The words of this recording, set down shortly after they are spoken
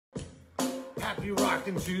Happy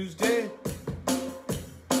Rockin' Tuesday.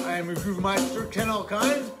 I am your Groove Meister, Ken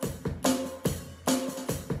Alkind.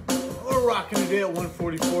 We're rocking today at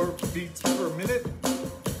 144 beats per minute.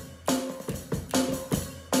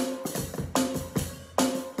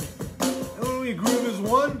 And when we groove as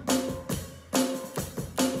one,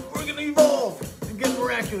 we're gonna evolve and get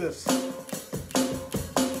miraculous.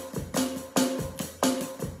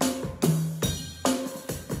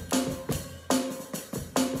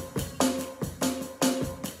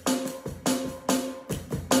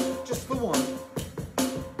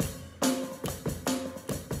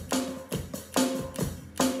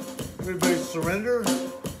 Everybody surrender,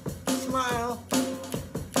 smile,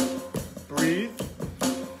 breathe,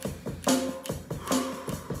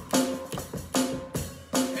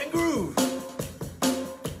 and groove.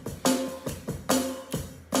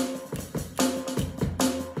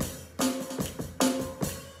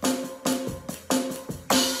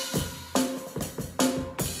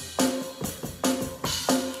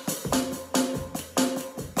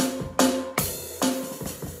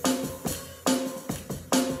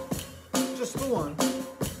 Just the one.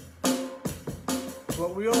 It's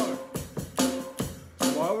what we are.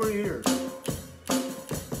 It's why we're here.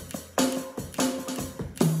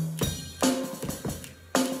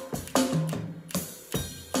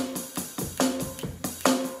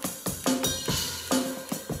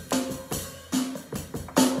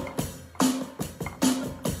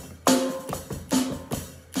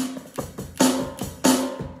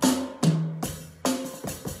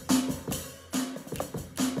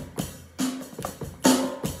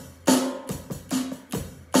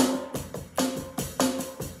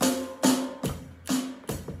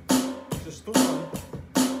 Just the one.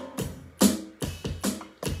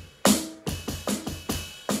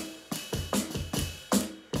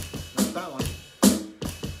 Not that one.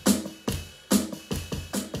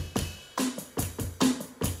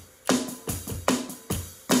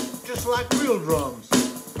 Just like real drums.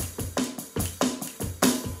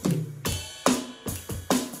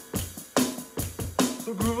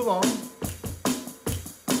 So groove along.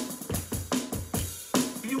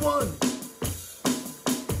 Be one.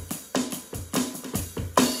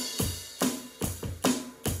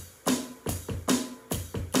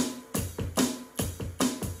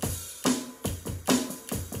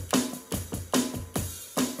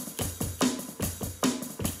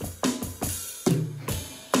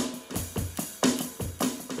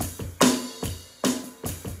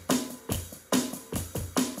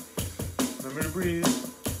 Remember to breathe.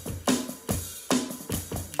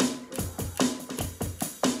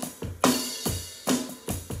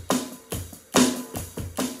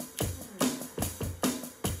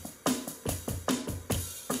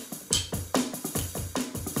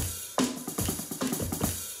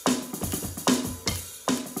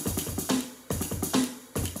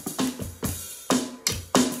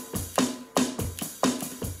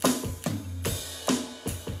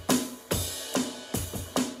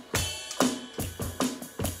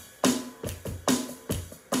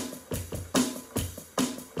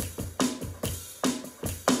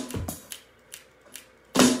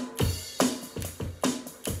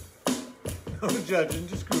 No judging,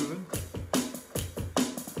 just grooving.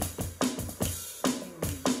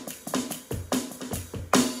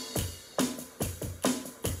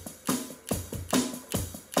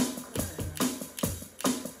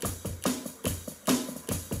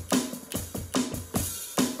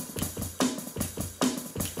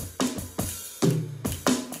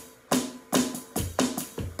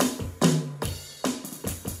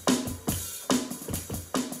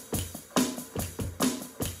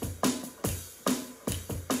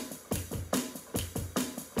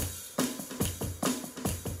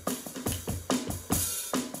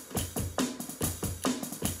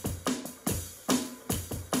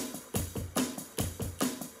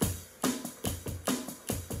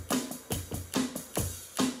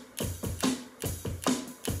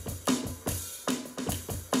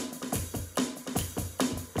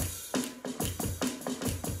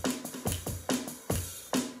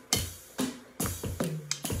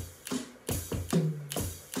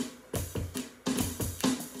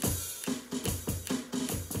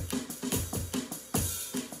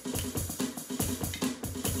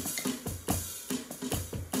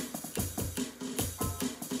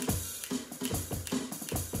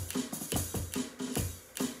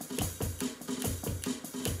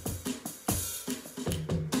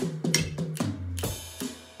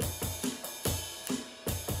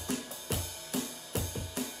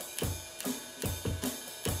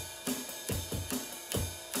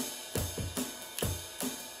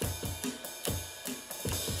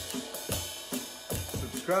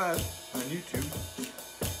 subscribe. on YouTube.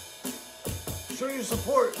 Show your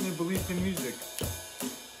support and your belief in music.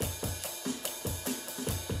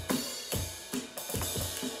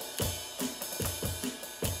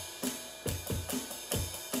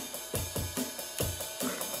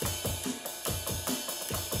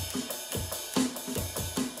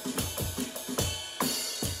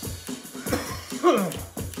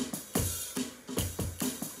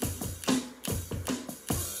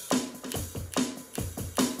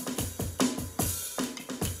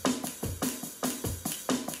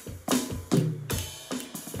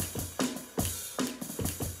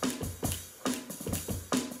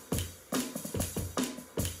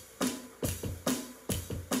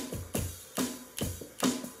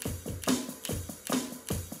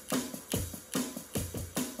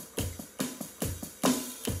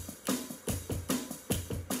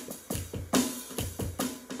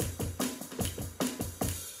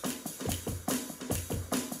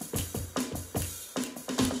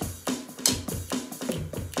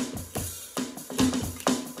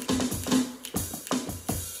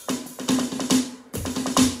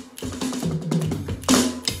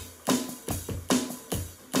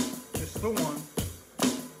 The one.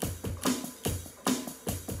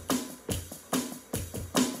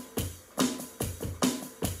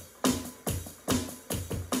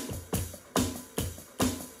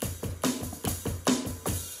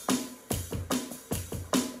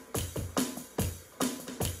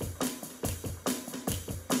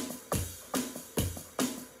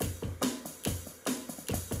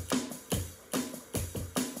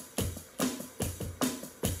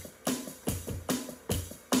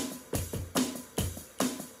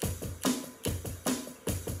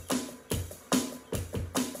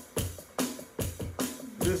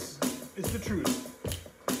 This is the truth.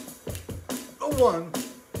 The one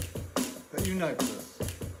that unites us.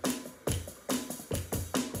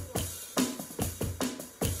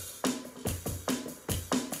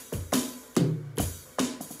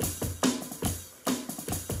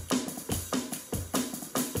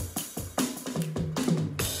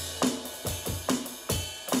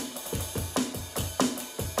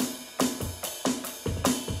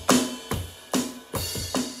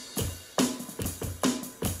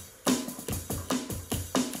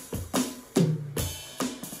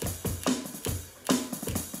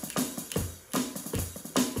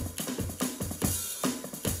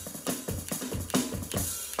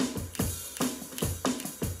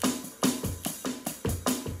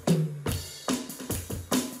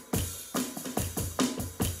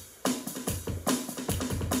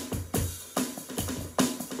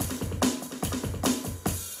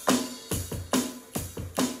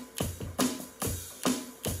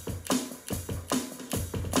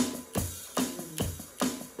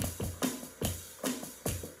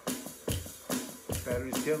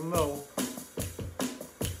 Battery's getting low.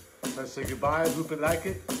 Let's say goodbye, group it, like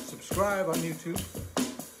it, subscribe on YouTube,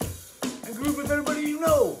 and group with everybody you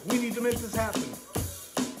know. We need to make this happen.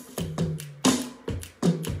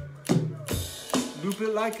 Group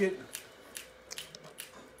it, like it,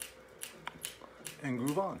 and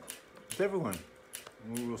groove on with everyone.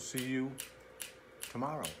 We will see you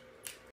tomorrow.